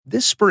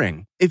This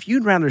spring, if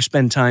you'd rather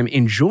spend time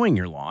enjoying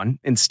your lawn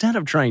instead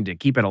of trying to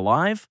keep it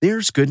alive,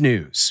 there's good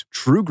news.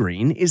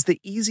 TruGreen is the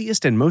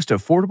easiest and most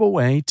affordable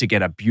way to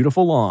get a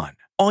beautiful lawn.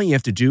 All you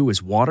have to do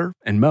is water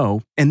and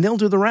mow, and they'll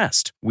do the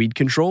rest. Weed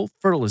control,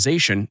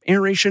 fertilization,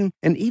 aeration,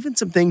 and even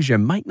some things you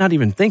might not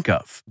even think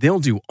of. They'll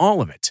do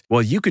all of it,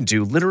 while you can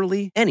do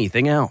literally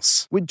anything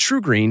else. With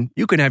TruGreen,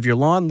 you can have your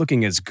lawn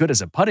looking as good as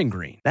a putting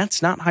green.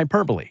 That's not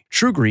hyperbole.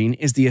 TruGreen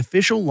is the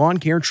official lawn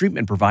care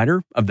treatment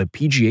provider of the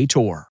PGA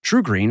Tour.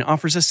 TruGreen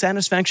offers a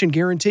satisfaction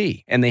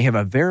guarantee, and they have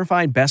a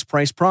verified best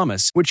price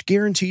promise, which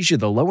guarantees you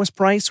the lowest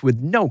price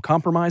with no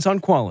compromise on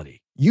quality.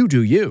 You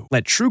do you.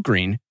 Let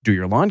TruGreen do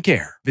your lawn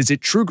care. Visit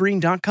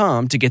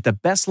TruGreen.com to get the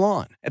best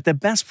lawn at the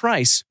best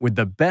price with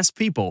the best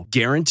people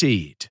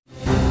guaranteed.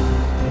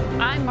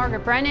 I'm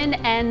Margaret Brennan,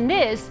 and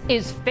this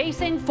is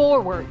Facing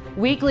Forward,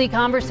 weekly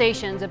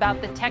conversations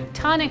about the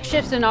tectonic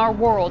shifts in our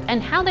world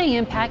and how they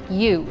impact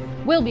you.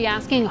 We'll be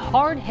asking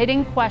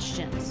hard-hitting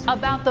questions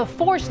about the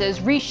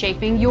forces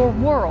reshaping your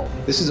world.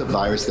 This is a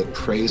virus that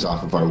preys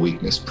off of our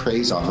weakness,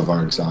 preys off of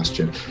our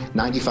exhaustion.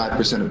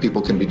 95% of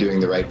people can be doing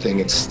the right thing.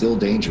 It's still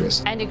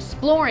dangerous. And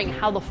exploring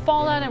how the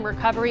fallout and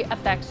recovery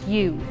affects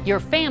you,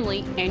 your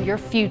family, and your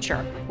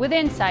future, with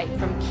insight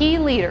from key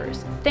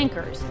leaders,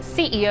 thinkers,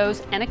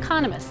 CEOs, and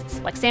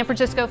economists like San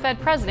Francisco Fed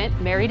President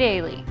Mary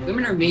Daly.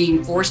 Women are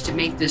being forced to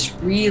make this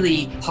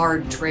really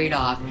hard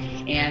trade-off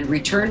and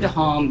return to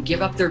home,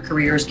 give up their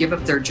careers, give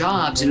up their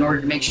jobs in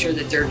order to make sure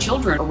that their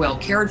children are well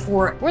cared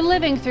for. We're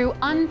living through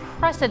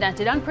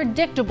unprecedented,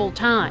 unpredictable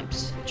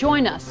times.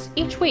 Join us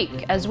each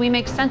week as we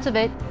make sense of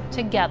it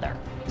together.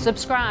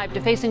 Subscribe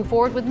to Facing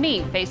Forward with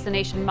me, Face the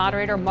Nation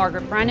moderator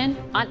Margaret Brennan,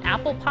 on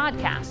Apple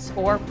Podcasts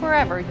or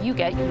wherever you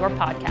get your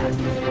podcasts.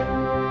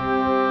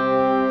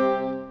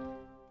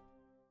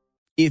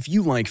 If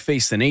you like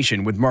Face the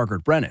Nation with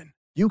Margaret Brennan,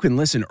 you can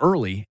listen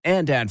early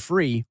and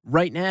ad-free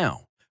right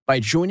now by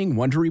joining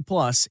Wondery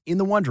Plus in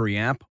the Wondery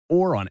app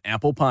or on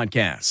Apple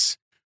Podcasts.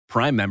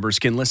 Prime members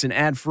can listen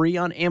ad-free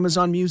on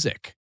Amazon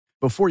Music.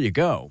 Before you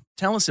go,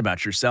 tell us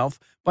about yourself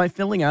by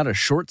filling out a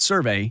short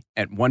survey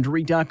at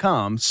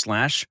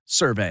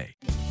Wondery.com/survey.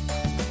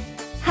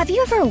 Have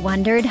you ever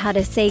wondered how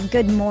to say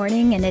good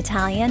morning in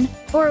Italian?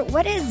 Or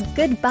what is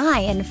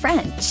goodbye in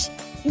French?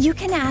 You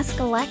can ask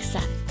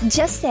Alexa.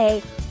 Just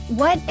say,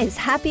 what is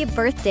happy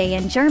birthday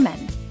in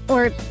German?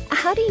 Or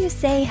how do you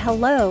say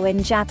hello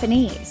in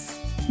Japanese?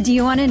 Do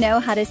you want to know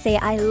how to say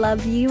I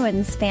love you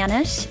in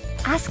Spanish?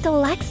 Ask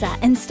Alexa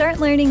and start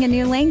learning a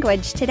new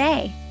language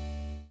today.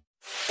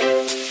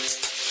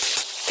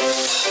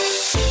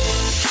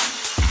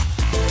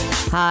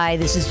 Hi,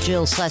 this is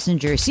Jill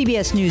Schlesinger,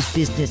 CBS News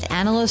business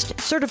analyst,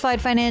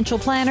 certified financial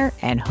planner,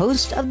 and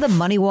host of the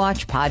Money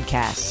Watch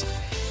podcast.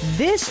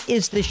 This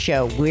is the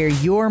show where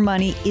your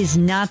money is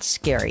not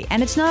scary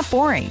and it's not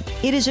boring.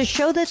 It is a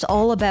show that's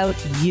all about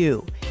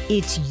you.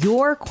 It's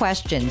your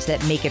questions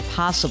that make it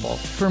possible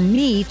for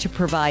me to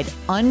provide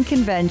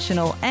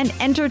unconventional and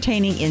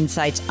entertaining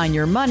insights on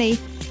your money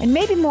and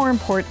maybe more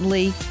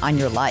importantly, on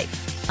your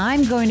life.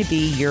 I'm going to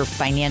be your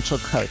financial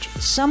coach,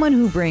 someone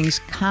who brings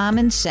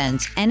common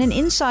sense and an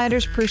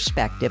insider's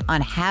perspective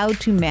on how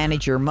to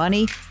manage your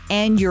money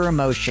and your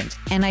emotions.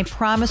 And I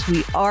promise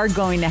we are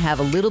going to have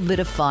a little bit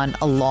of fun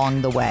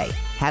along the way.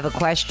 Have a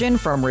question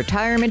from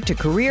retirement to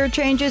career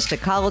changes to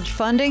college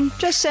funding?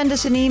 Just send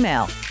us an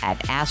email at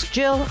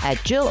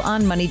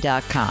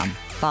askjill@jillonmoney.com.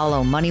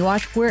 Follow Money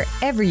Watch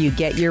wherever you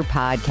get your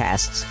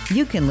podcasts.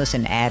 You can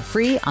listen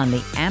ad-free on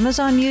the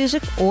Amazon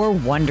Music or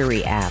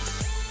Wondery app.